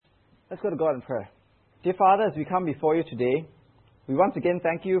Let's go to God in prayer. Dear Father, as we come before you today, we once again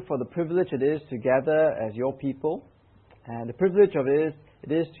thank you for the privilege it is to gather as your people. And the privilege of it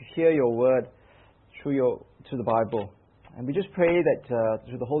is to hear your word through the Bible. And we just pray that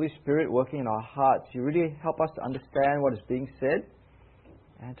through the Holy Spirit working in our hearts, you really help us to understand what is being said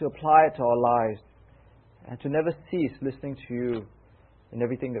and to apply it to our lives and to never cease listening to you in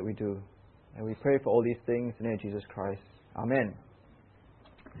everything that we do. And we pray for all these things in the name of Jesus Christ. Amen.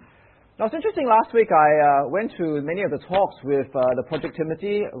 Now, it's interesting, last week I went to many of the talks with the Project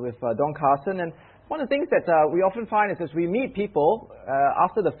Timothy, with Don Carson, and one of the things that we often find is as we meet people,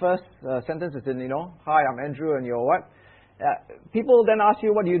 after the first sentence is in, hi, I'm Andrew, and you're what? People then ask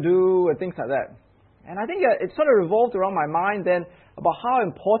you, what do you do, and things like that. And I think it sort of revolved around my mind then about how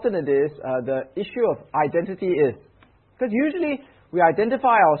important it is, the issue of identity is. Because usually we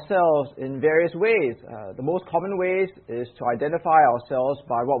identify ourselves in various ways. The most common ways is to identify ourselves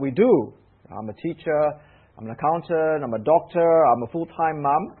by what we do. I'm a teacher, I'm an accountant, I'm a doctor, I'm a full-time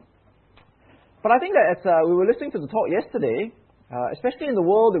mom. But I think that as we were listening to the talk yesterday, especially in the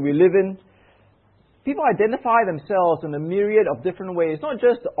world that we live in, people identify themselves in a myriad of different ways, not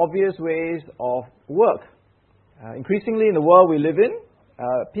just the obvious ways of work. Increasingly in the world we live in,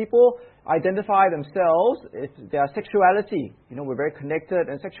 people identify themselves if their sexuality. We're very connected,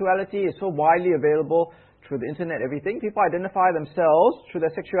 and sexuality is so widely available through the internet, everything. People identify themselves through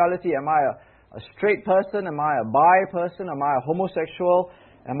their sexuality. Am I a straight person? Am I a bi person? Am I a homosexual?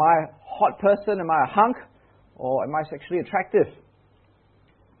 Am I a hot person? Am I a hunk? Or am I sexually attractive?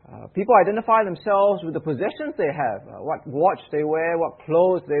 People identify themselves with the possessions they have, what watch they wear, what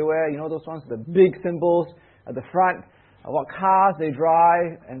clothes they wear, those ones, the big symbols at the front, what cars they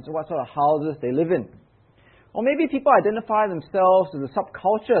drive, and so what sort of houses they live in. Or maybe people identify themselves with the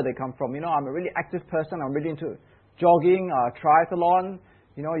subculture they come from. I'm a really active person, I'm really into jogging, triathlon.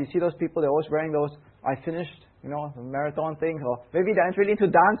 You see those people, they're always wearing those, I finished, marathon things, or maybe they're really into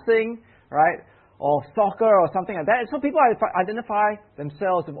dancing, right? Or soccer or something like that. So people identify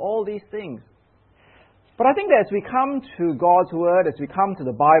themselves with all these things. But I think that as we come to God's Word, as we come to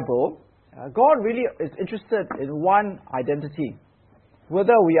the Bible, God really is interested in one identity.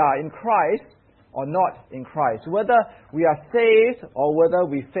 Whether we are in Christ or not in Christ. Whether we are saved or whether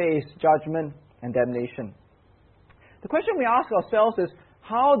we face judgment and damnation. The question we ask ourselves is,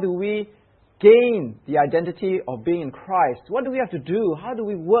 how do we gain the identity of being in Christ? What do we have to do? How do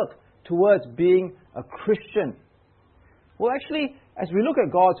we work towards being a Christian? Well, actually, as we look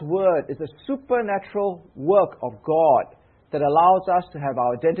at God's Word, it's a supernatural work of God that allows us to have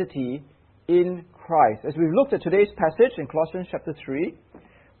our identity in Christ. As we've looked at today's passage in Colossians chapter 3,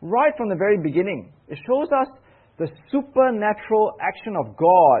 right from the very beginning, it shows us the supernatural action of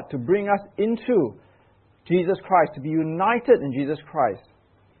God to bring us into Jesus Christ, to be united in Jesus Christ.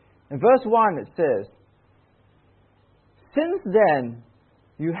 In verse 1 it says, "Since then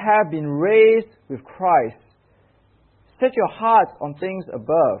you have been raised with Christ. Set your hearts on things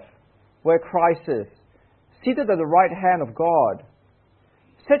above, where Christ is, seated at the right hand of God.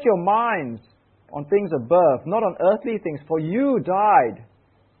 Set your minds on things above, not on earthly things, for you died,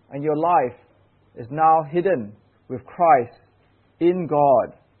 and your life is now hidden with Christ in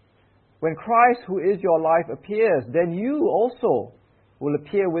God. When Christ, who is your life, appears, then you also will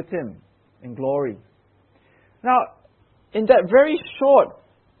appear with Him in glory." Now, in that very short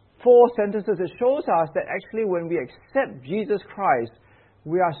 4 sentences, it shows us that actually when we accept Jesus Christ,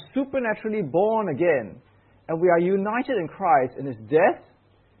 we are supernaturally born again, and we are united in Christ in His death,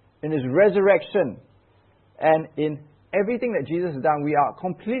 in His resurrection, and in everything that Jesus has done. We are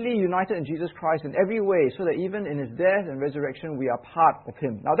completely united in Jesus Christ in every way, so that even in His death and resurrection, we are part of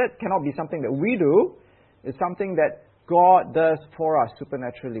Him. Now, that cannot be something that we do. It's something that God does for us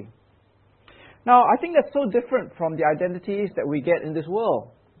supernaturally. Now, I think that's so different from the identities that we get in this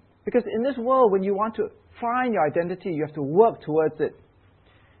world. Because in this world, when you want to find your identity, you have to work towards it.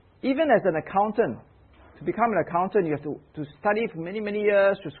 Even as an accountant, to become an accountant, you have to study for many, many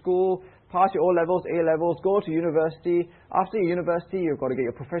years to school, pass your O-levels, A-levels, go to university. After your university, you've got to get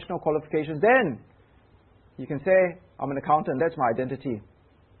your professional qualifications. Then you can say, I'm an accountant, that's my identity.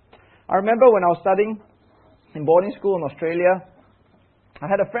 I remember when I was studying in boarding school in Australia, I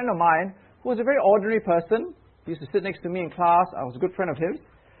had a friend of mine who was a very ordinary person. He used to sit next to me in class. I was a good friend of his.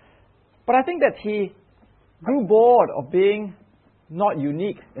 But I think that he grew bored of being not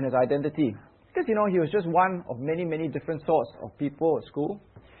unique in his identity. Because, he was just one of many, many different sorts of people at school.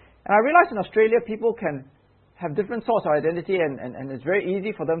 And I realized in Australia, people can have different sorts of identity, and it's very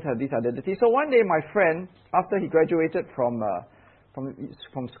easy for them to have these identities. So one day, my friend, after he graduated from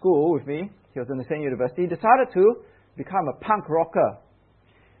school with me, he was in the same university, he decided to become a punk rocker.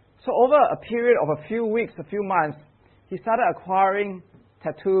 So over a period of a few weeks, a few months, he started acquiring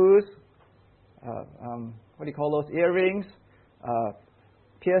tattoos, what do you call those, earrings,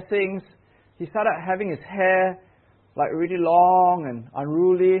 piercings. He started having his hair like really long and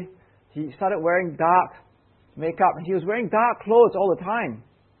unruly. He started wearing dark makeup, and he was wearing dark clothes all the time.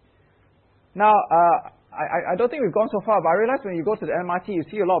 Now, I don't think we've gone so far, but I realize when you go to the MRT, you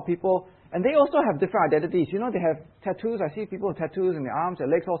see a lot of people, and they also have different identities. You know, they have tattoos. I see people with tattoos in their arms,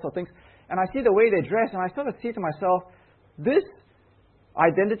 their legs, all sorts of things. And I see the way they dress, and I sort of see to myself, this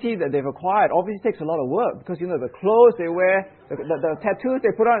identity that they've acquired obviously takes a lot of work, because, you know, the clothes they wear, the tattoos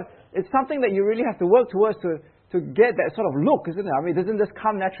they put on, it's something that you really have to work towards to get that sort of look, isn't it? I mean, it doesn't just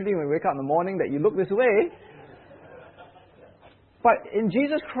come naturally when we wake up in the morning that you look this way. But in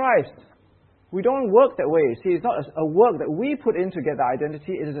Jesus Christ, we don't work that way. See, it's not a work that we put in to get the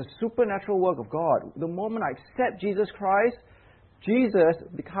identity. It is a supernatural work of God. The moment I accept Jesus Christ, Jesus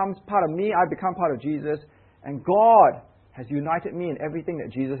becomes part of me, I become part of Jesus, and God has united me in everything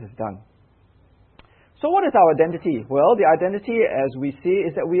that Jesus has done. So what is our identity? Well, the identity, as we see,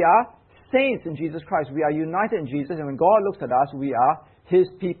 is that we are saints in Jesus Christ. We are united in Jesus, and when God looks at us, we are His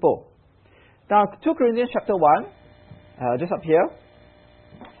people. Now, 2 Corinthians chapter 1, just up here,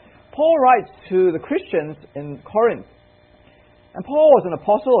 Paul writes to the Christians in Corinth. And Paul was an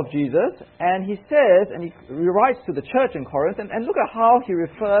apostle of Jesus, and he says, and he writes to the church in Corinth, and look at how he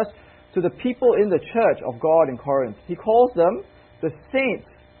refers to the people in the church of God in Corinth. He calls them the saints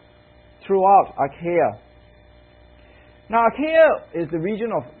throughout Achaia. Now, Achaia is the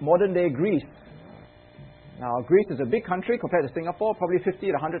region of modern-day Greece. Now, Greece is a big country compared to Singapore, probably 50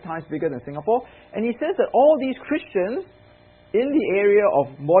 to 100 times bigger than Singapore. And he says that all these Christians in the area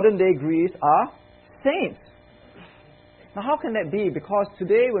of modern-day Greece are saints. Now, how can that be? Because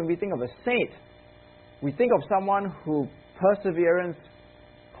today, when we think of a saint, we think of someone who perseverance,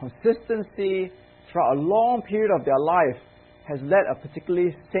 consistency, throughout a long period of their life, has led a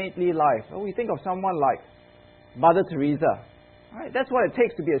particularly saintly life. Well, we think of someone like Mother Teresa. Right? That's what it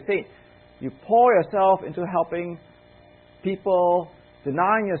takes to be a saint. You pour yourself into helping people,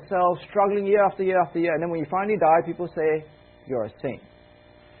 denying yourself, struggling year after year after year, and then when you finally die, people say, you're a saint.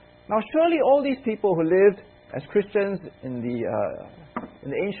 Now, surely all these people who lived as Christians in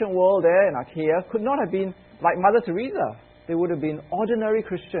the ancient world there in Achaia could not have been like Mother Teresa. They would have been ordinary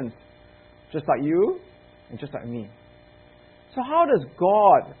Christians, just like you and just like me. So how does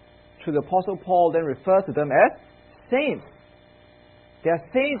God, through the Apostle Paul, then refer to them as saints? They are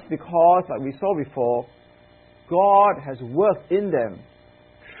saints because, like we saw before, God has worked in them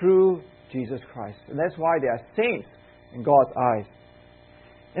through Jesus Christ. And that's why they are saints in God's eyes.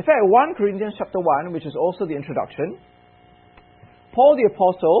 In fact, 1 Corinthians chapter 1, which is also the introduction, Paul the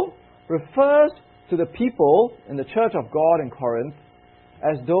Apostle refers to the people in the church of God in Corinth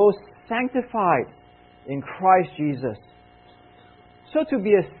as those sanctified in Christ Jesus. So to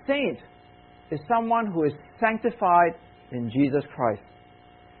be a saint is someone who is sanctified in Jesus Christ.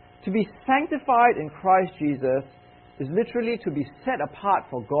 To be sanctified in Christ Jesus is literally to be set apart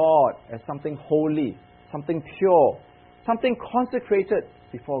for God as something holy, something pure, something consecrated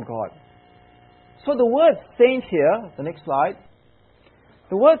before God. So the word saint here, the next slide,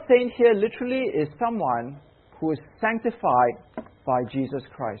 the word saint here literally is someone who is sanctified by Jesus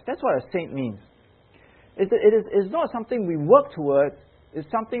Christ. That's what a saint means. It is not something we work towards, it's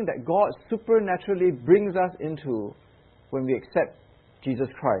something that God supernaturally brings us into when we accept Jesus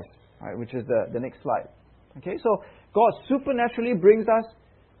Christ, right, which is the next slide. Okay, so God supernaturally brings us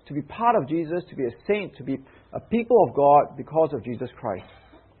to be part of Jesus, to be a saint, to be a people of God because of Jesus Christ.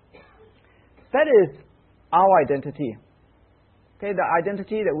 That is our identity. Okay, the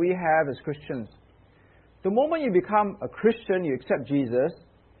identity that we have as Christians. The moment you become a Christian, you accept Jesus,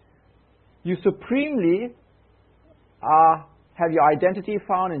 you supremely have your identity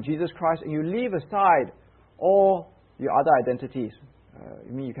found in Jesus Christ, and you leave aside all your other identities.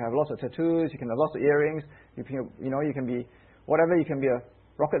 I mean, you can have lots of tattoos, you can have lots of earrings, you can be whatever, you can be a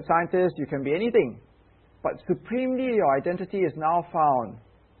rocket scientist, you can be anything. But supremely, your identity is now found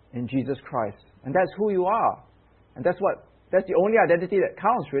in Jesus Christ. And that's who you are. And that's the only identity that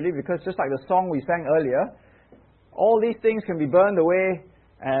counts, really, because just like the song we sang earlier, all these things can be burned away,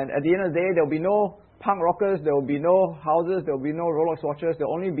 and at the end of the day, there will be no punk rockers, there will be no houses, there will be no Rolex watches, there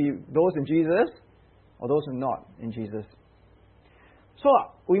will only be those in Jesus, or those who are not in Jesus. So,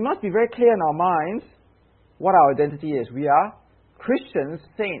 we must be very clear in our minds what our identity is. We are Christians,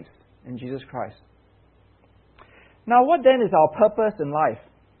 saints in Jesus Christ. Now, what then is our purpose in life?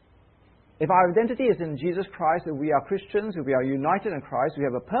 If our identity is in Jesus Christ, if we are Christians, if we are united in Christ, we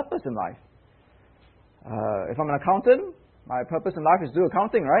have a purpose in life. If I'm an accountant, My purpose in life is to do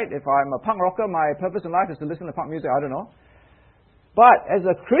accounting, right? If I'm a punk rocker, my purpose in life is to listen to punk music. I don't know. But as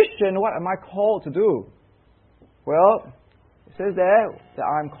a Christian, what am I called to do? Well, it says there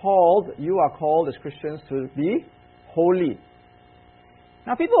that you are called as Christians to be holy.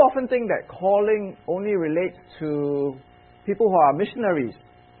 Now, people often think that calling only relates to people who are missionaries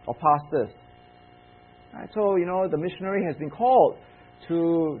or pastors. Right? So, the missionary has been called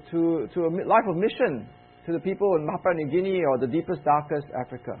to a life of mission to the people in Papua New Guinea or the deepest, darkest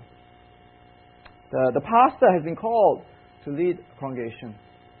Africa. The pastor has been called to lead a congregation.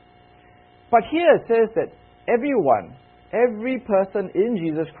 But here it says that every person in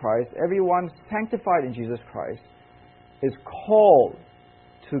Jesus Christ, everyone sanctified in Jesus Christ, is called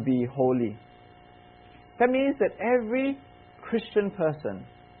to be holy. That means that every Christian person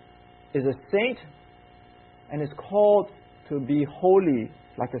is a saint and is called to be holy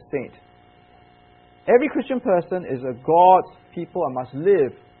like a saint. Every Christian person is a God's people and must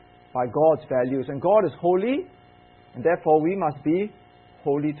live by God's values. And God is holy, and therefore we must be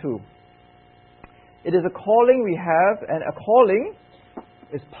holy too. It is a calling we have, and a calling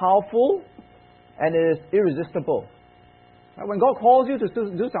is powerful and it is irresistible. When God calls you to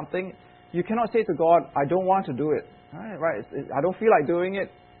do something, you cannot say to God, I don't want to do it. Right? I don't feel like doing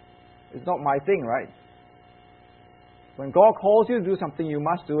it. It's not my thing, right? When God calls you to do something, you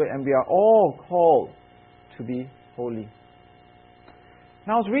must do it, and we are all called to be holy.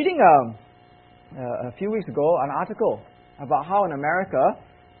 Now, I was reading a few weeks ago an article about how in America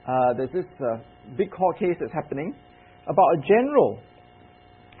there's this big court case that's happening about a general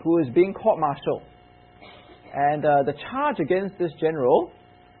who is being court-martialed. And the charge against this general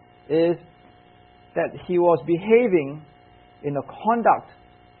is that he was behaving in a conduct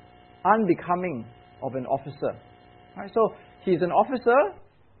unbecoming of an officer. Right? So he's an officer,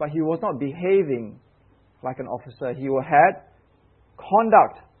 but he was not behaving like an officer. He had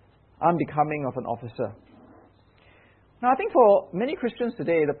conduct unbecoming of an officer. Now, I think for many Christians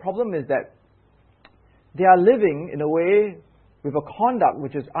today, the problem is that they are living in a way with a conduct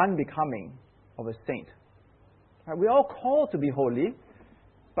which is unbecoming of a saint. Right? We're all called to be holy,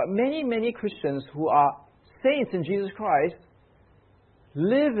 but many Christians who are saints in Jesus Christ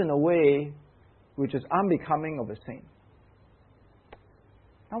live in a way which is unbecoming of a saint.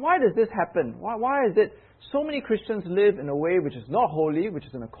 Now, why does this happen? Why is it so many Christians live in a way which is not holy, which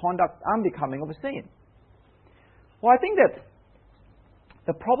is in a conduct unbecoming of a saint? Well, I think that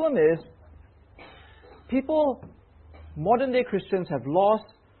the problem is modern-day Christians have lost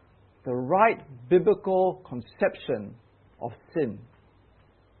the right biblical conception of sin.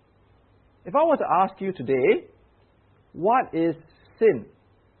 If I were to ask you today, what is sin?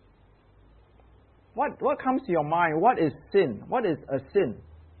 What comes to your mind? What is sin? What is a sin?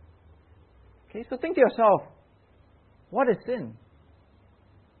 Okay, so think to yourself, what is sin?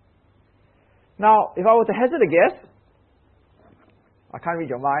 Now, if I were to hazard a guess, I can't read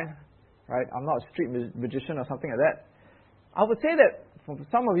your mind, right? I'm not a street magician or something like that. I would say that for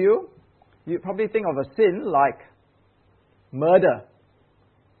some of you, you probably think of a sin like murder,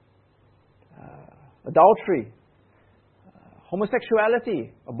 adultery,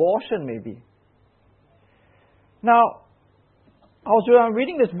 homosexuality, abortion maybe. Now, I was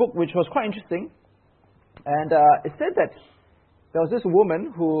reading this book which was quite interesting, and it said that there was this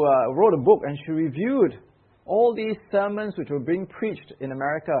woman who wrote a book and she reviewed all these sermons which were being preached in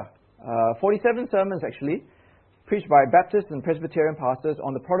America, 47 sermons actually, preached by Baptist and Presbyterian pastors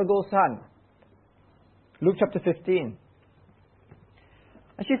on the prodigal son, Luke chapter 15.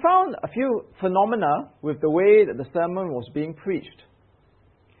 And she found a few phenomena with the way that the sermon was being preached.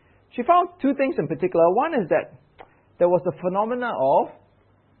 She found two things in particular. One is that there was the phenomena of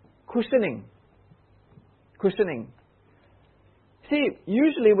cushioning. See,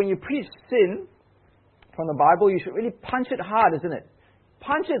 usually when you preach sin from the Bible, you should really punch it hard, isn't it?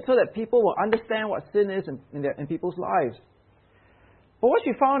 Punch it so that people will understand what sin is in people's lives. But what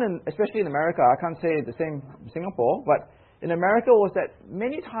she found, especially in America, I can't say the same in Singapore, but in America was that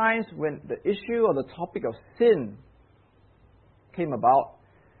many times when the issue or the topic of sin came about,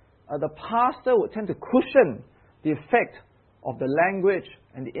 the pastor would tend to cushion the effect of the language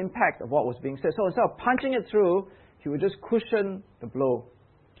and the impact of what was being said. So instead of punching it through, he would just cushion the blow.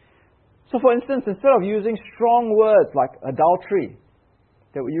 So for instance, instead of using strong words like adultery,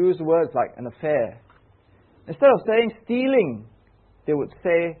 they would use words like an affair. Instead of saying stealing, they would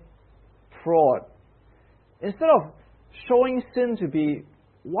say fraud. Instead of showing sin to be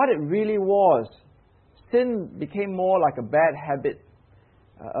what it really was, sin became more like a bad habit,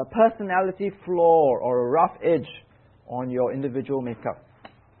 a personality flaw or a rough edge on your individual makeup.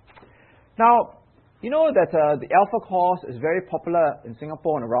 Now, You know that the Alpha course is very popular in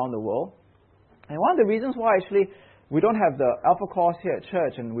Singapore and around the world. And one of the reasons why actually we don't have the Alpha course here at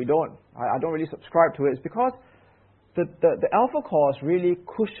church, and I don't really subscribe to it, is because the Alpha course really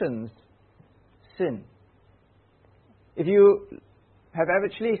cushions sin. If you have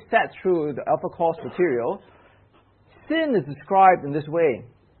actually sat through the Alpha course material, sin is described in this way.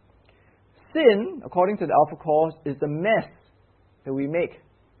 Sin, according to the Alpha course, is the mess that we make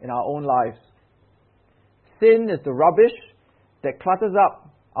in our own lives. Sin is the rubbish that clutters up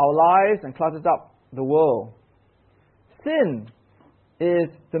our lives and clutters up the world. Sin is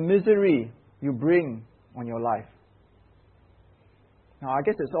the misery you bring on your life. Now, I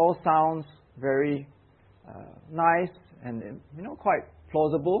guess it all sounds very nice and quite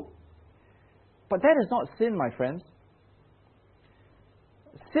plausible. But that is not sin, my friends.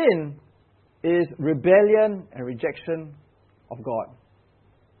 Sin is rebellion and rejection of God.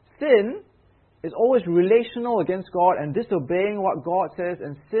 Sin is always relational against God and disobeying what God says,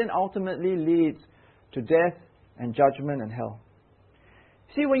 and sin ultimately leads to death and judgment and hell.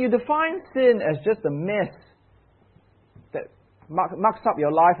 See, when you define sin as just a mess that mucks up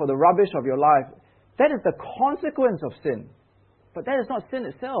your life or the rubbish of your life, that is the consequence of sin. But that is not sin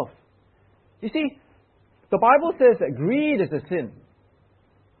itself. You see, the Bible says that greed is a sin.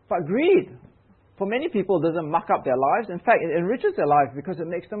 But greed, for many people, doesn't muck up their lives. In fact, it enriches their life because it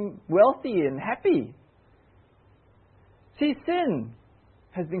makes them wealthy and happy. See, sin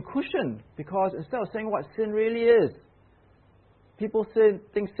has been cushioned because instead of saying what sin really is, people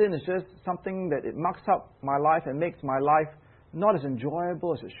think sin is just something that it mucks up my life and makes my life not as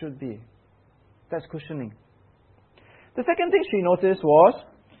enjoyable as it should be. That's cushioning. The second thing she noticed was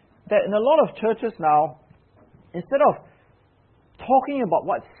that in a lot of churches now, instead of talking about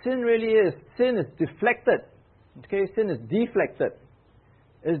what sin really is, sin is deflected. Okay, sin is deflected.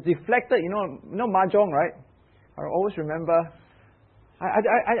 It's deflected. You know mahjong, right? I always remember.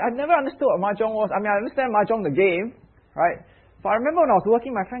 I never understood what mahjong was. I mean, I understand mahjong the game, right? But I remember when I was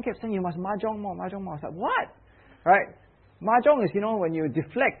working, my friend kept saying, "You must mahjong more, mahjong more." I was like, "What?" Right? Mahjong is, when you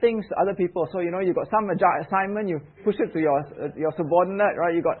deflect things to other people. So, you got some assignment, you push it to your subordinate,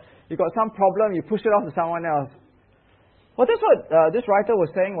 right? You got some problem, you push it off to someone else. Well, that's what this writer was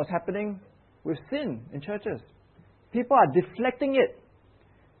saying was happening with sin in churches. People are deflecting it.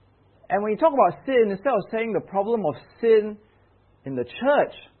 And when you talk about sin, instead of saying the problem of sin in the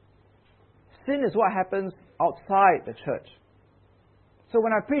church, sin is what happens outside the church. So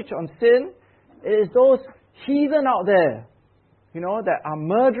when I preach on sin, it is those heathen out there, that are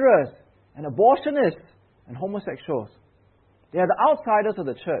murderers and abortionists and homosexuals. They are the outsiders of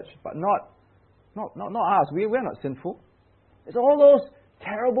the church, but not us. We're not sinful. It's all those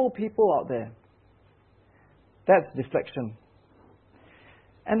terrible people out there. That's deflection.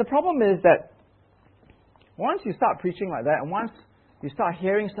 And the problem is that once you start preaching like that, and once you start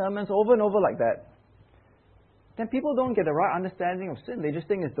hearing sermons over and over like that, then people don't get the right understanding of sin. They just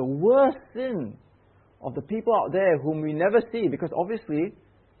think it's the worst sin of the people out there whom we never see, because obviously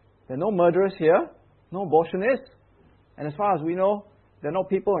there are no murderers here, no abortionists, and as far as we know, there are no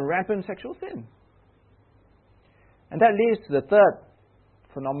people in rampant sexual sin. And that leads to the third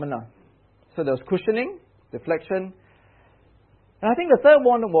phenomena. So there was cushioning, deflection, and I think the third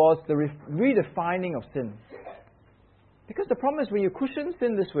one was the redefining of sin. Because the problem is when you cushion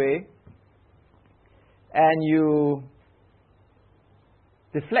sin this way, and you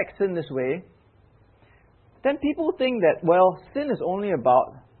deflect sin this way, then people think that, sin is only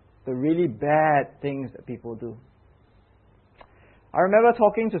about the really bad things that people do. I remember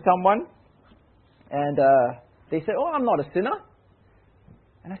talking to someone, and they said, I'm not a sinner.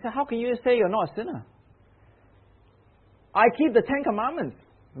 And I said, how can you say you're not a sinner? I keep the 10 Commandments,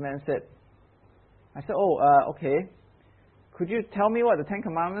 the man said. I said, okay. Could you tell me what the 10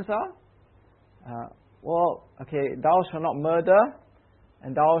 Commandments are? Thou shalt not murder,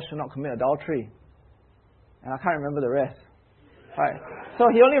 and thou shalt not commit adultery. And I can't remember the rest. Right. So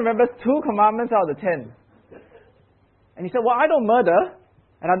he only remembers 2 commandments out of the 10. And he said, I don't murder,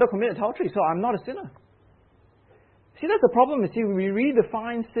 and I don't commit adultery, so I'm not a sinner. See, that's the problem. We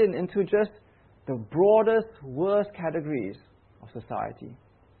redefine sin into just the broadest, worst categories of society.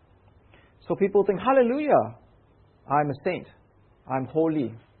 So people think, hallelujah, I'm a saint. I'm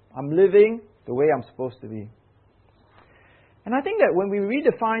holy. I'm living the way I'm supposed to be. And I think that when we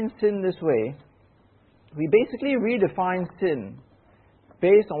redefine sin this way, we basically redefine sin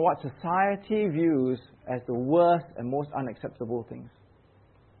based on what society views as the worst and most unacceptable things.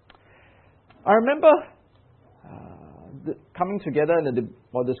 I remember coming together in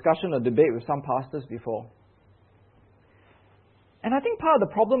a discussion or debate with some pastors before. And I think part of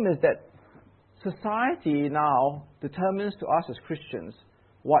the problem is that society now determines to us as Christians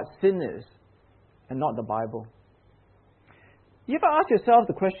what sin is and not the Bible. You ever ask yourself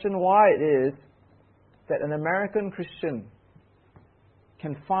the question why it is that an American Christian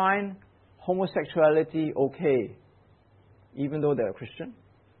can find homosexuality okay, even though they're a Christian?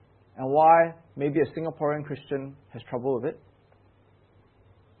 And why maybe a Singaporean Christian has trouble with it?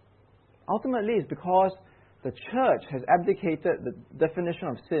 Ultimately, it's because the church has abdicated the definition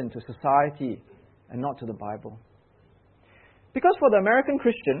of sin to society and not to the Bible. Because for the American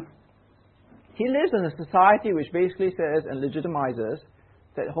Christian, he lives in a society which basically says and legitimizes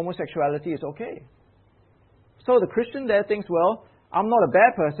that homosexuality is okay. So the Christian there thinks, well, I'm not a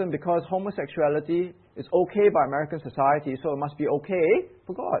bad person because homosexuality is okay by American society, so it must be okay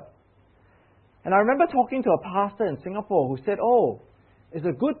for God. And I remember talking to a pastor in Singapore who said, oh, it's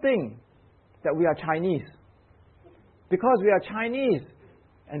a good thing that we are Chinese. Because we are Chinese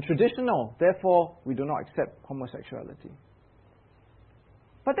and traditional, therefore we do not accept homosexuality.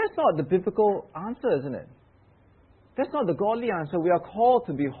 But that's not the biblical answer, isn't it? That's not the godly answer. We are called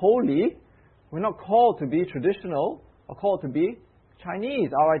to be holy. We're not called to be traditional or called to be Chinese.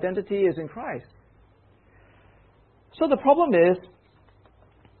 Our identity is in Christ. So the problem is,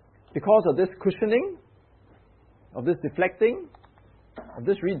 because of this cushioning, of this deflecting, of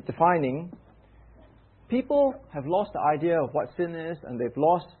this redefining, people have lost the idea of what sin is, and they've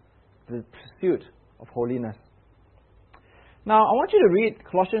lost the pursuit of holiness. Now, I want you to read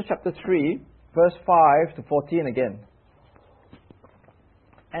Colossians chapter 3, verse 5 to 14 again.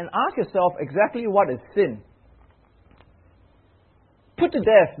 And ask yourself exactly what is sin. Put to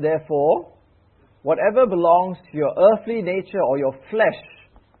death, therefore, whatever belongs to your earthly nature or your flesh.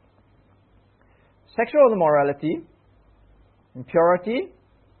 Sexual immorality, impurity,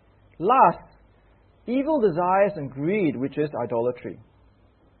 lust, evil desires and greed, which is idolatry.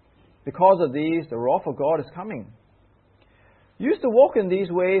 Because of these, the wrath of God is coming. You used to walk in these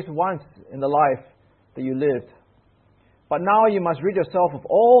ways once in the life that you lived. But now you must rid yourself of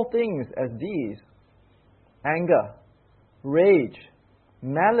all things as these: anger, rage,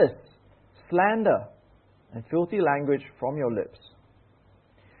 malice, slander, and filthy language from your lips.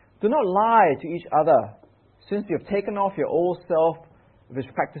 Do not lie to each other, since you have taken off your old self with its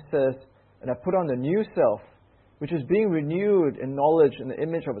practices and have put on the new self, which is being renewed in knowledge in the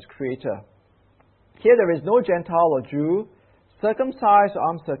image of its Creator. Here there is no Gentile or Jew, circumcised or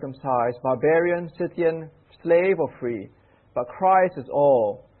uncircumcised, barbarian, Scythian, slave or free, but Christ is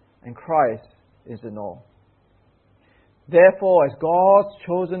all, and Christ is in all. Therefore, as God's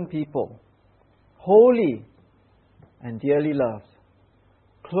chosen people, holy and dearly loved,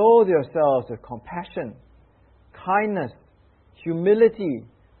 clothe yourselves with compassion, kindness, humility,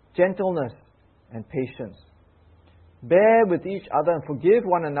 gentleness, and patience. Bear with each other and forgive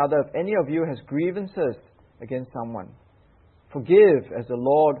one another if any of you has grievances against someone. Forgive as the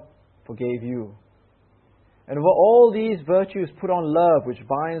Lord forgave you. And over all these virtues put on love, which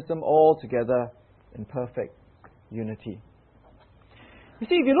binds them all together in perfect unity. You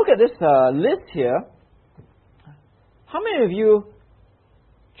see, if you look at this list here, how many of you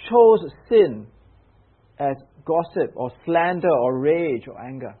chose sin as gossip or slander or rage or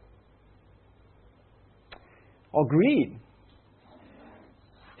anger? Or greed?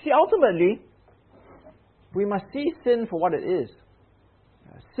 See, ultimately, we must see sin for what it is.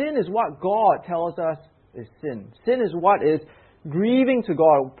 Sin is what God tells us is sin. Sin is what is grieving to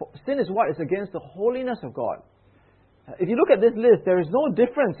God. Sin is what is against the holiness of God. If you look at this list, there is no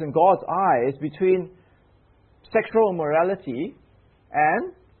difference in God's eyes between sexual immorality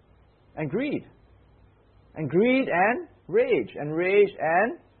and greed. And greed and rage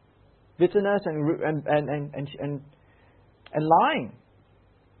and bitterness and lying.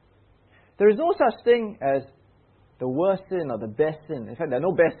 There is no such thing as the worst sin or the best sin. In fact, there are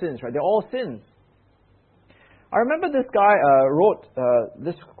no best sins, right? They're all sins. I remember this guy wrote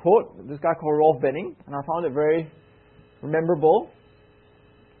this quote, this guy called Rolf Benning, and I found it very memorable.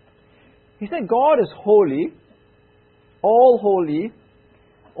 He said, God is holy, all holy,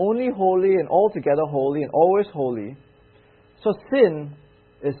 only holy and altogether holy and always holy. So sin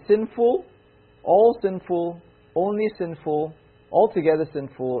is sinful, all sinful, only sinful, altogether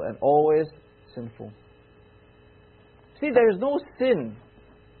sinful, and always sinful. See, there is no sin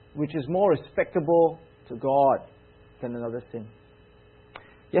which is more respectable to God than another sin.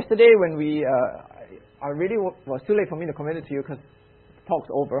 Yesterday when I really was too late for me to comment it to you because the talk's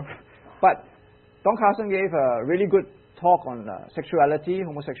over. But Don Carson gave a really good talk on sexuality,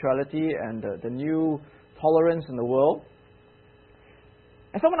 homosexuality, and the new tolerance in the world.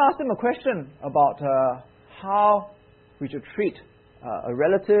 And someone asked him a question about how we should treat a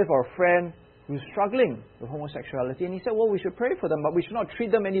relative or a friend who was struggling with homosexuality. And he said, well, we should pray for them, but we should not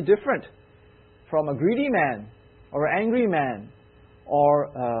treat them any different from a greedy man, or an angry man, or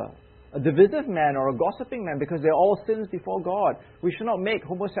a divisive man, or a gossiping man, because they're all sins before God. We should not make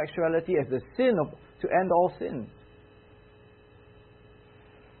homosexuality as the sin to end all sins.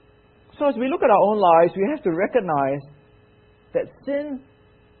 So as we look at our own lives, we have to recognize that sin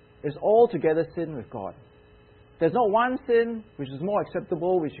is altogether sin with God. There's not one sin which is more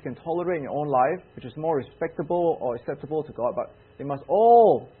acceptable, which you can tolerate in your own life, which is more respectable or acceptable to God, but they must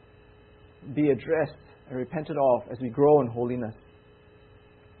all be addressed and repented of as we grow in holiness.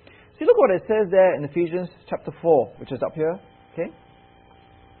 See, look what it says there in Ephesians chapter 4, which is up here. Okay?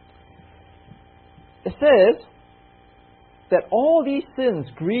 It says that all these sins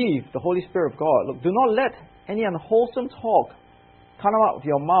grieve the Holy Spirit of God. Look, do not let any unwholesome talk come out of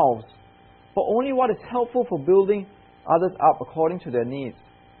your mouths, but only what is helpful for building others up according to their needs,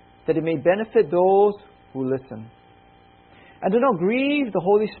 that it may benefit those who listen. And do not grieve the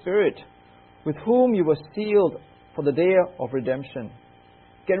Holy Spirit, with whom you were sealed for the day of redemption.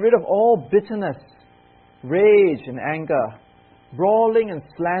 Get rid of all bitterness, rage and anger, brawling and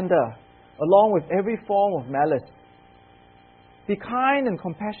slander, along with every form of malice. Be kind and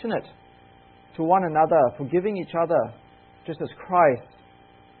compassionate to one another, forgiving each other, just as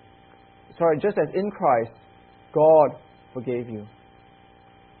in Christ, God forgave you.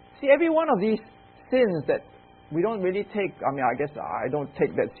 See, every one of these sins that we don't really take, I guess I don't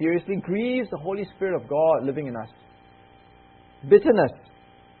take that seriously, grieves the Holy Spirit of God living in us. Bitterness,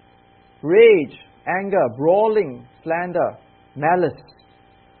 rage, anger, brawling, slander, malice,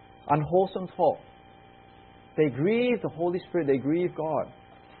 unwholesome talk. They grieve the Holy Spirit, they grieve God.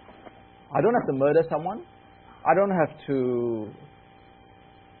 I don't have to murder someone. I don't have to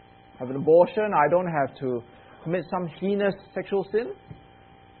have an abortion. I don't have to commit some heinous sexual sin.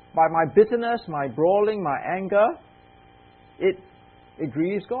 By my bitterness, my brawling, my anger, it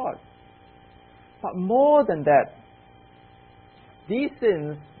grieves God. But more than that, these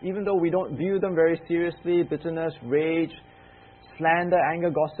sins, even though we don't view them very seriously, bitterness, rage, slander, anger,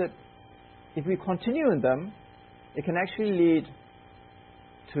 gossip, if we continue in them, it can actually lead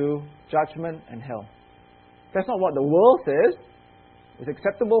to judgment and hell. That's not what the world says. It's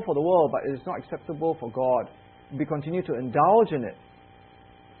acceptable for the world, but it is not acceptable for God. We continue to indulge in it.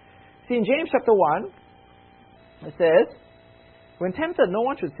 See, in James chapter 1, it says, when tempted, no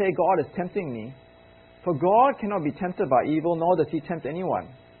one should say, God is tempting me. For God cannot be tempted by evil, nor does He tempt anyone.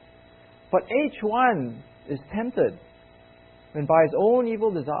 But each one is tempted when by his own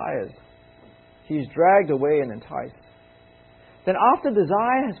evil desires he is dragged away and enticed. Then after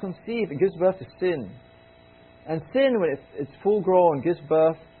desire has conceived, it gives birth to sin. And sin, when it's full grown, gives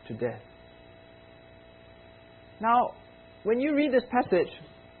birth to death. Now, when you read this passage,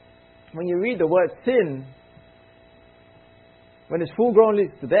 when you read the word sin, when it's full grown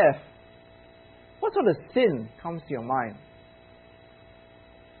leads to death, what sort of sin comes to your mind?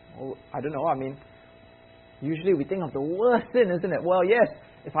 Well, I don't know, usually we think of the worst sin, isn't it? Well, yes,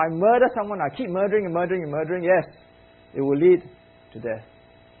 if I murder someone, I keep murdering and murdering and murdering, yes, it will lead to death.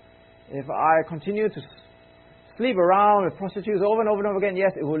 If I continue to sleep around with prostitutes over and over and over again,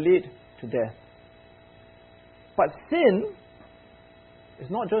 yes, it will lead to death. But sin is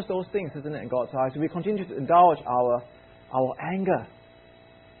not just those things, isn't it, in God's eyes? We continue to indulge our anger.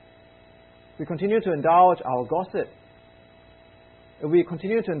 We continue to indulge our gossip. We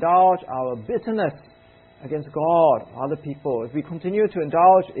continue to indulge our bitterness against God, other people. If we continue to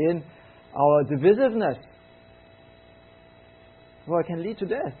indulge in our divisiveness, well, it can lead to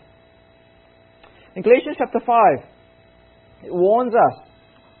death. In Galatians chapter 5, it warns us,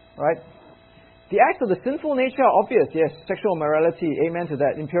 right? The acts of the sinful nature are obvious, yes. Sexual immorality, amen to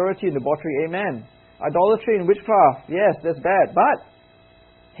that. Impurity and debauchery, amen. Idolatry and witchcraft, yes, that's bad. But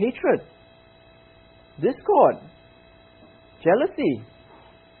hatred, discord, jealousy,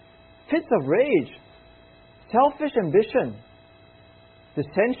 fits of rage, selfish ambition,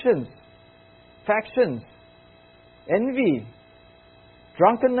 dissensions, factions, envy,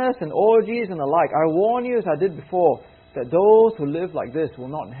 drunkenness and orgies and the like. I warn you, as I did before, that those who live like this will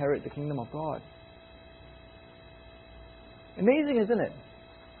not inherit the kingdom of God. Amazing, isn't it?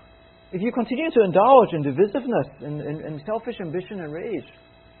 If you continue to indulge in divisiveness and selfish ambition and rage,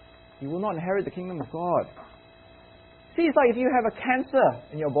 you will not inherit the kingdom of God. See, it's like if you have a cancer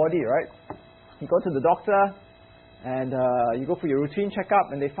in your body, right? You go to the doctor and you go for your routine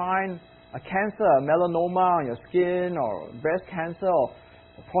checkup and they find a cancer, a melanoma on your skin, or breast cancer, or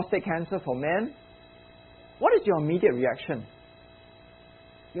prostate cancer for men. What is your immediate reaction?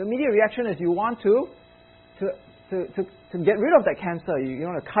 Your immediate reaction is you want to get rid of that cancer. You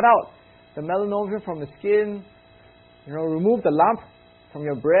want to cut out the melanoma from the skin, remove the lump from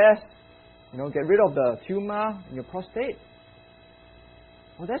your breast, get rid of the tumor in your prostate.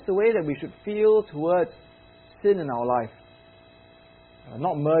 Well, that's the way that we should feel towards sin in our life.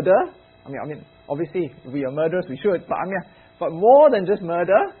 Not murder. I mean, obviously, if we are murderers, we should. But more than just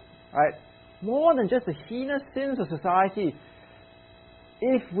murder, right? More than just the heinous sins of society.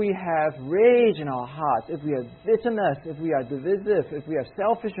 If we have rage in our hearts, if we have bitterness, if we are divisive, if we have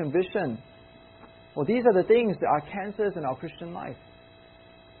selfish ambition, well, these are the things that are cancers in our Christian life.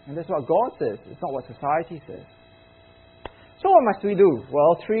 And that's what God says. It's not what society says. So what must we do?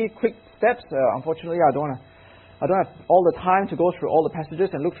 Well, 3 quick steps. Unfortunately, I don't have all the time to go through all the passages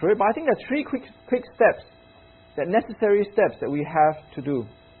and look through it, but I think there are 3 quick steps, that necessary steps that we have to do.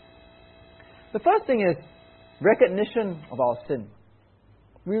 The first thing is recognition of our sin.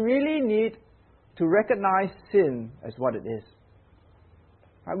 We really need to recognize sin as what it is.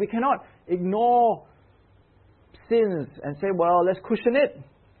 Right? We cannot ignore sins and say, well, let's cushion it.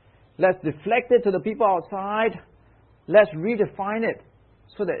 Let's deflect it to the people outside. Let's redefine it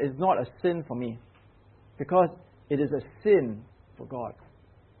so that it's not a sin for me. Because it is a sin for God.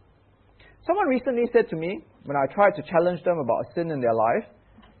 Someone recently said to me, when I tried to challenge them about a sin in their life,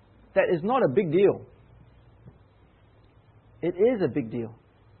 that it's not a big deal. It is a big deal.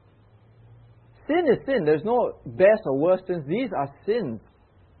 Sin is sin. There's no best or worst sins. These are sins.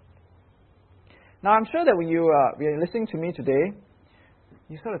 Now, I'm sure that when you're listening to me today,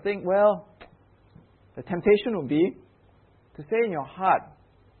 you sort of think, well, the temptation would be to say in your heart,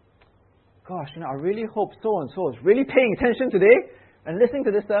 gosh, I really hope so-and-so is really paying attention today and listening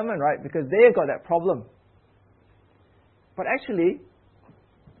to this sermon, right? Because they've got that problem. But actually,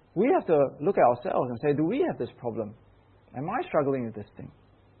 we have to look at ourselves and say, do we have this problem? Am I struggling with this thing?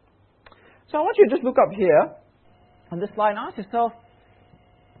 So I want you to just look up here on this slide and ask yourself,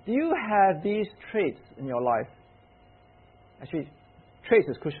 do you have these traits in your life? Actually, traits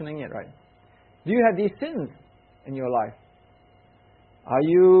is cushioning it, right? Do you have these sins in your life? Are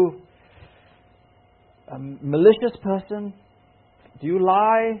you a malicious person? Do you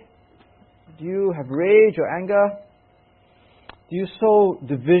lie? Do you have rage or anger? Do you sow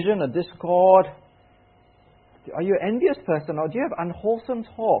division or discord? Are you an envious person, or do you have unwholesome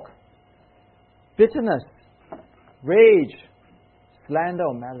talk? Bitterness, rage, slander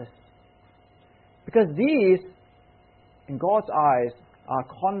or malice? Because these, in God's eyes, are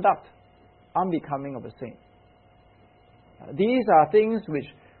conduct unbecoming of a saint. These are things which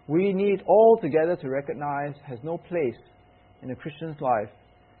we need altogether to recognize has no place in a Christian's life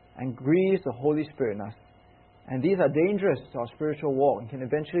and grieves the Holy Spirit in us. And these are dangerous to our spiritual walk and can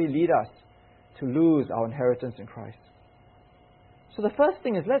eventually lead us to lose our inheritance in Christ. So the first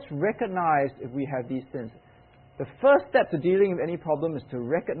thing is, let's recognize if we have these sins. The first step to dealing with any problem is to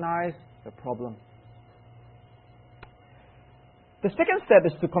recognize the problem. The second step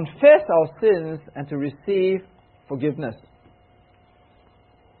is to confess our sins and to receive forgiveness.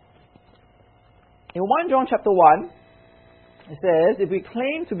 In 1 John chapter 1, it says, if we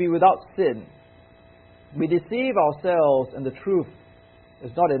claim to be without sin, we deceive ourselves and the truth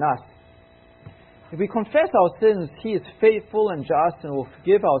is not in us. If we confess our sins, He is faithful and just and will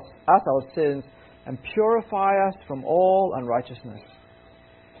forgive us our sins and purify us from all unrighteousness.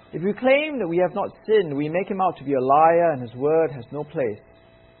 If we claim that we have not sinned, we make Him out to be a liar, and His word has no place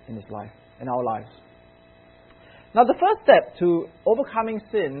in our lives. Now, the first step to overcoming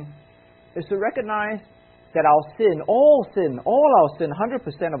sin is to recognize that our sin, all our sin,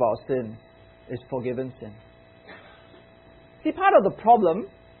 100% of our sin, is forgiven sin. See, part of the problem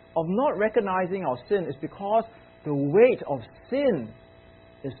of not recognizing our sin is because the weight of sin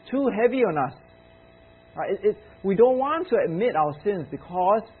is too heavy on us. Right? We don't want to admit our sins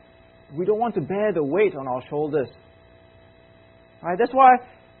because we don't want to bear the weight on our shoulders. Right? That's why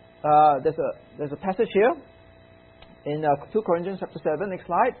there's a passage here in 2 Corinthians chapter 7, next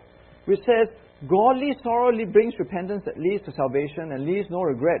slide, which says, godly sorrow brings repentance that leads to salvation and leaves no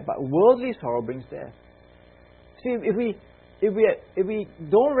regret, but worldly sorrow brings death. See, if we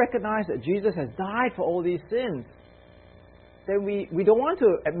don't recognize that Jesus has died for all these sins, then we don't want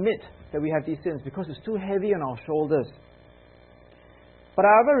to admit that we have these sins because it's too heavy on our shoulders. But I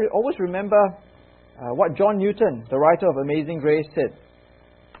always remember what John Newton, the writer of Amazing Grace, said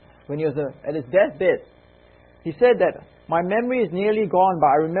when he was at his deathbed. He said that my memory is nearly gone, but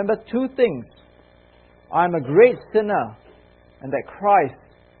I remember 2 things. I am a great sinner, and that Christ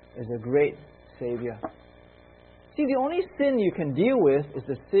is a great Savior. See, the only sin you can deal with is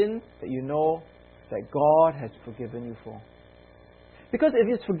the sin that you know that God has forgiven you for. Because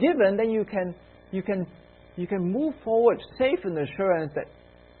if it's forgiven, then you can move forward safe in the assurance that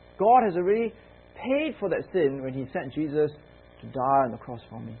God has already paid for that sin when He sent Jesus to die on the cross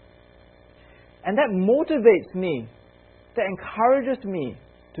for me. And that motivates me, that encourages me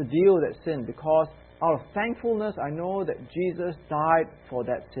to deal with that sin, because out of thankfulness I know that Jesus died for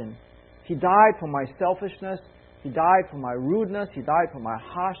that sin. He died for my selfishness, He died for my rudeness, He died for my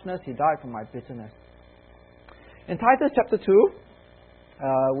harshness, He died for my bitterness. In Titus chapter 2,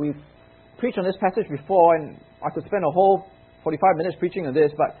 we've preached on this passage before, and I could spend a whole 45 minutes preaching on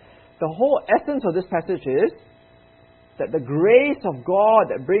this, but the whole essence of this passage is that the grace of God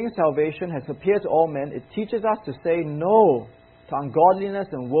that brings salvation has appeared to all men. It teaches us to say no to ungodliness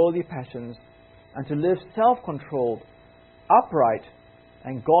and worldly passions, and to live self-controlled, upright,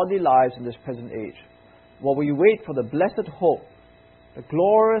 and godly lives in this present age, while we wait for the blessed hope, the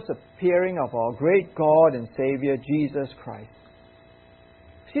glorious appearing of our great God and Savior, Jesus Christ.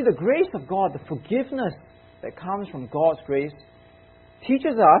 See, the grace of God, the forgiveness that comes from God's grace,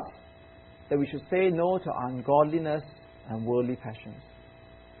 teaches us that we should say no to ungodliness and worldly passions.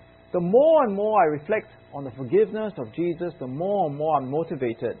 The more and more I reflect on the forgiveness of Jesus, the more and more I'm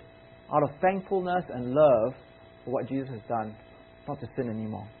motivated out of thankfulness and love for what Jesus has done, not to sin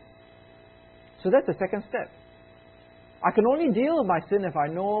anymore. So that's the second step. I can only deal with my sin if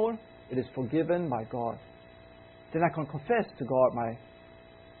I know it is forgiven by God. Then I can confess to God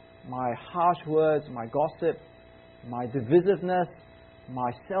my harsh words, my gossip, my divisiveness,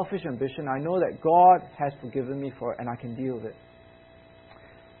 my selfish ambition. I know that God has forgiven me for it, and I can deal with it.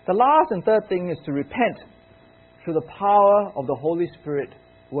 The last and third thing is to repent through the power of the Holy Spirit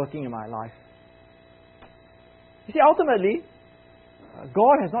working in my life. You see, ultimately,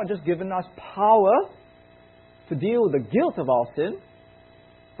 God has not just given us power to deal with the guilt of our sin,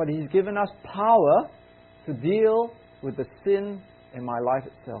 but He's given us power to deal with the sin in my life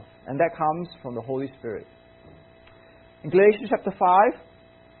itself. And that comes from the Holy Spirit. In Galatians chapter 5,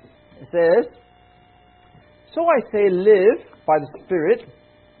 it says, "So I say, live by the Spirit,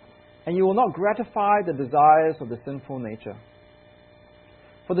 and you will not gratify the desires of the sinful nature.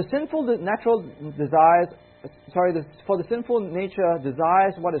 For the sinful nature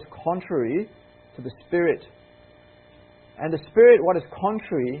desires what is contrary to the Spirit, and the Spirit what is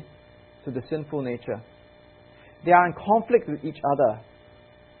contrary to the sinful nature. They are in conflict with each other,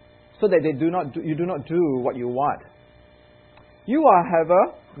 so that you do not do what you want. You are,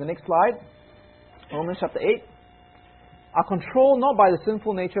 however," the next slide, Romans chapter 8, "are controlled not by the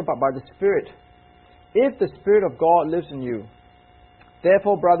sinful nature, but by the Spirit, if the Spirit of God lives in you.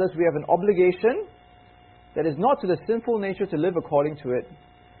 Therefore, brothers, we have an obligation that is not to the sinful nature to live according to it.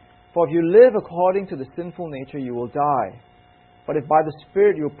 For if you live according to the sinful nature, you will die. But if by the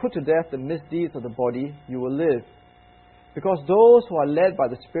Spirit you will put to death the misdeeds of the body, you will live. Because those who are led by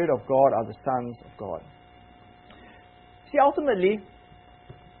the Spirit of God are the sons of God." See, ultimately,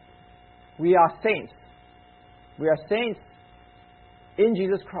 we are saints. We are saints in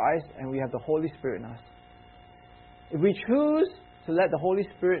Jesus Christ, and we have the Holy Spirit in us. If we choose to let the Holy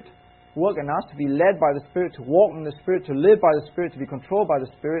Spirit work in us, to be led by the Spirit, to walk in the Spirit, to live by the Spirit, to be controlled by the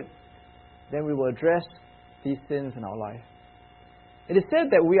Spirit, then we will address these sins in our life. It is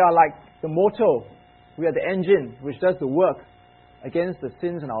said that we are like the motor, we are the engine which does the work against the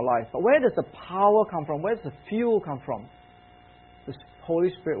sins in our life. But where does the power come from? Where does the fuel come from? The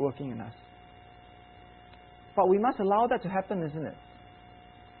Holy Spirit working in us. But we must allow that to happen, isn't it?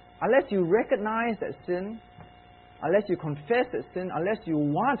 Unless you recognize that sin, unless you confess that sin, unless you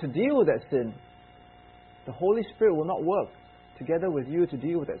want to deal with that sin, the Holy Spirit will not work together with you to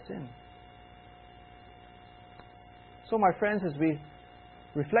deal with that sin. So, my friends, as we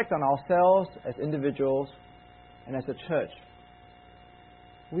reflect on ourselves as individuals and as a church,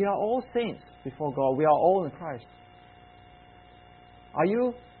 we are all saints before God. We are all in Christ. Are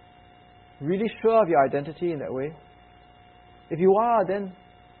you really sure of your identity in that way? If you are, then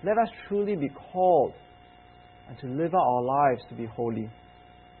let us truly be called and to live out our lives to be holy.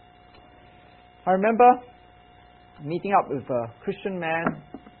 I remember meeting up with a Christian man,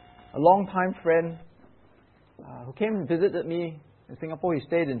 a long-time friend, who came and visited me in Singapore. He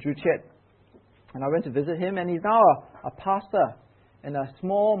stayed in Joo Chiat, and I went to visit him, and he's now a pastor in a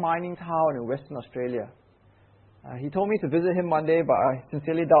small mining town in Western Australia. He told me to visit him one day, but I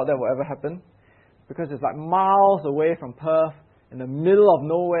sincerely doubt that will ever happen, because it's like miles away from Perth, in the middle of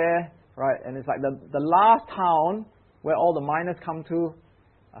nowhere, right? And it's like the last town where all the miners come to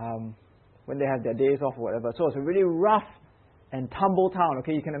when they have their days off or whatever. So it's a really rough and tumble town.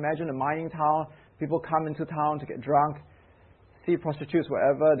 Okay, you can imagine a mining town. People come into town to get drunk, see prostitutes,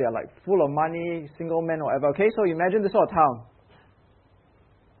 whatever. They are like full of money, single men, whatever. Okay, so you imagine this sort of town.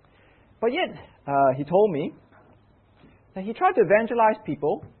 But yet, he told me that he tried to evangelize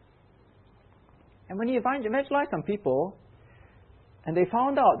people And when he evangelized some people, and they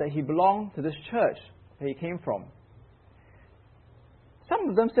found out that he belonged to this church that he came from, some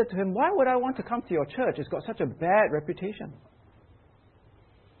of them said to him, "Why would I want to come to your church? It's got such a bad reputation."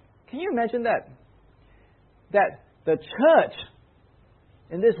 Can you imagine that? That the church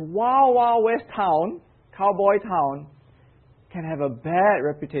in this wild, wild west town, cowboy town, can have a bad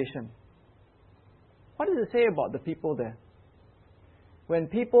reputation. What does it say about the people there? When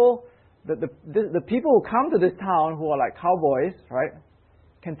people, the people who come to this town who are like cowboys, right,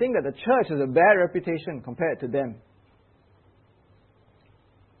 can think that the church has a bad reputation compared to them.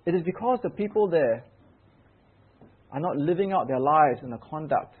 It is because the people there are not living out their lives in the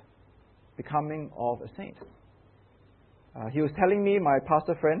conduct becoming of a saint. He was telling me, my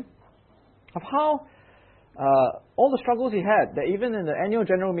pastor friend, of how all the struggles he had, that even in the annual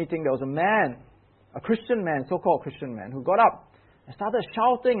general meeting there was a man, a Christian man, so-called Christian man, who got up and started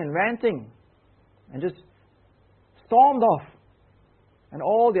shouting and ranting and just stormed off, and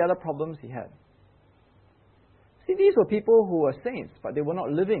all the other problems he had. See, these were people who were saints, but they were not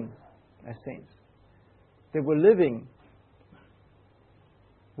living as saints. They were living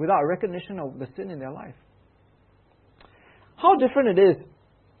without recognition of the sin in their life. How different it is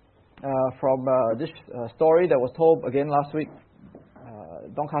from this story that was told again last week.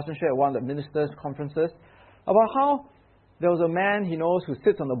 Don Carson shared at one of the ministers' conferences about how there was a man he knows who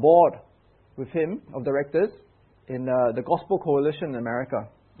sits on the board with him of directors in the Gospel Coalition in America.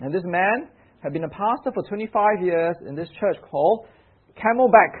 And this man had been a pastor for 25 years in this church called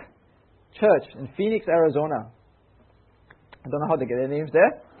Camelback Church in Phoenix, Arizona. I don't know how they get their names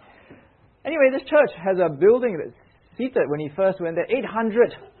there. Anyway, this church has a building that's seated, when he first went there,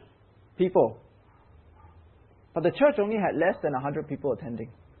 800 people. But the church only had less than 100 people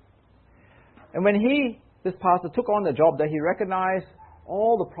attending. And when this pastor, took on the job there, he recognized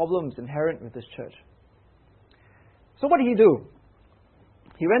all the problems inherent with this church. So what did he do?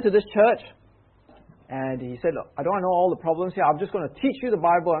 He went to this church and he said, "Look, I don't know all the problems here. I'm just going to teach you the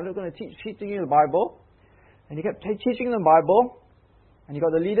Bible. I'm just going to teaching you the Bible." And he kept teaching them the Bible. And he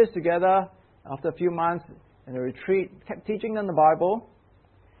got the leaders together after a few months in a retreat, kept teaching them the Bible.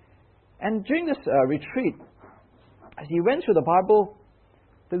 And during this retreat, as he went through the Bible,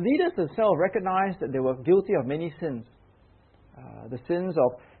 the leaders themselves recognized that they were guilty of many sins. The sins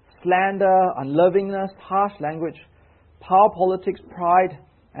of slander, unlovingness, harsh language, power politics, pride,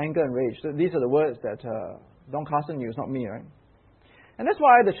 anger, and rage. So these are the words that Don Carson used, not me, right? And that's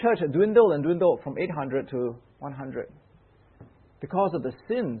why the church had dwindled and dwindled from 800 to 100. Because of the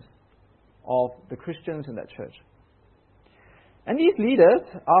sins of the Christians in that church. And these leaders,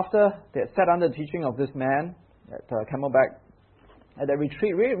 after they had sat under the teaching of this man at Camelback, at that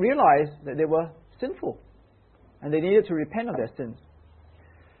retreat, realized that they were sinful. And they needed to repent of their sins.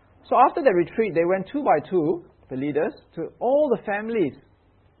 So after that retreat, they went 2 by 2, the leaders, to all the families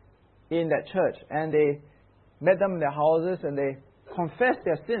in that church. And they met them in their houses and they confessed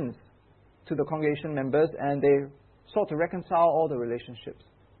their sins to the congregation members, and they sought to reconcile all the relationships.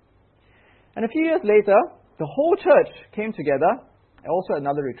 And a few years later, the whole church came together, also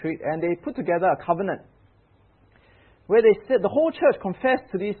another retreat, and they put together a covenant where they said, the whole church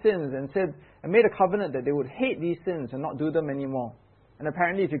confessed to these sins and made a covenant that they would hate these sins and not do them anymore. And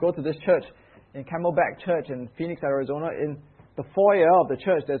apparently, if you go to this church, in Camelback Church in Phoenix, Arizona, in the foyer of the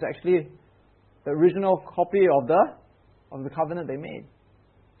church, there's actually the original copy of the covenant they made.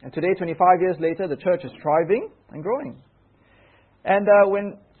 And today, 25 years later, the church is thriving and growing. And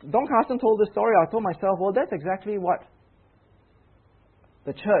when Don Carson told this story, I told myself, well, that's exactly what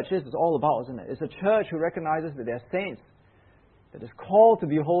the church is all about, isn't it? It's a church who recognizes that they're saints, that is called to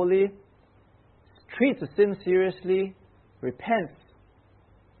be holy, treats the sin seriously, repents,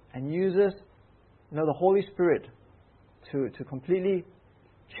 and uses the Holy Spirit to completely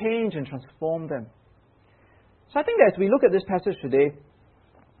change and transform them. So I think that as we look at this passage today,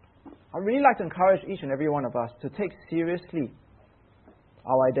 I'd really like to encourage each and every one of us to take seriously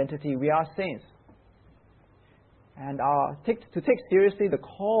our identity. We are saints. And to take seriously the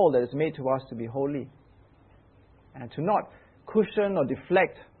call that is made to us to be holy. And to not cushion or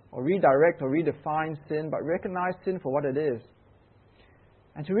deflect or redirect or redefine sin, but recognize sin for what it is.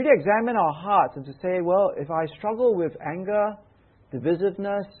 And to really examine our hearts and to say, well, if I struggle with anger,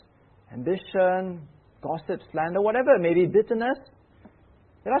 divisiveness, ambition, gossip, slander, whatever it may be, bitterness,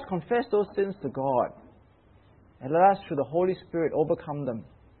 let us confess those sins to God. And let us, through the Holy Spirit, overcome them.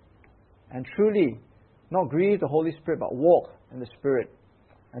 And truly not grieve the Holy Spirit, but walk in the Spirit.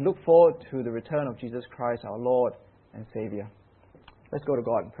 And look forward to the return of Jesus Christ, our Lord and Savior. Let's go to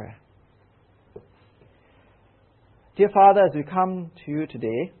God in prayer. Dear Father, as we come to you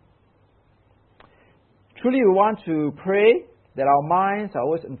today, Truly, we want to pray that our minds are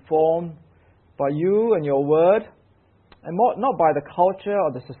always informed by you and your word, and not by the culture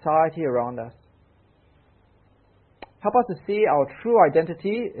or the society around us. Help us to see our true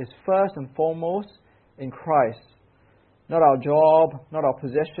identity is first and foremost in Christ, not our job, not our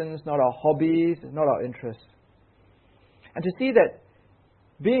possessions, not our hobbies, not our interests. And to see that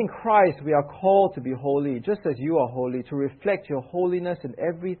being Christ, we are called to be holy, just as you are holy, to reflect your holiness in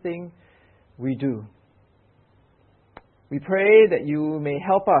everything we do. We pray that you may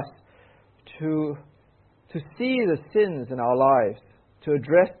help us to see the sins in our lives, to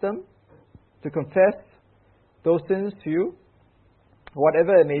address them, to confess those sins to you,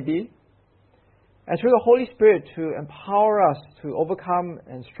 whatever it may be, and through the Holy Spirit to empower us to overcome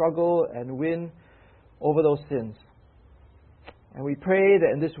and struggle and win over those sins. And we pray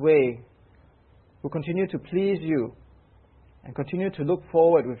that in this way we'll continue to please you and continue to look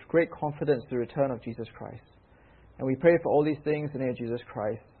forward with great confidence to the return of Jesus Christ. And we pray for all these things in the name of Jesus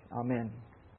Christ. Amen.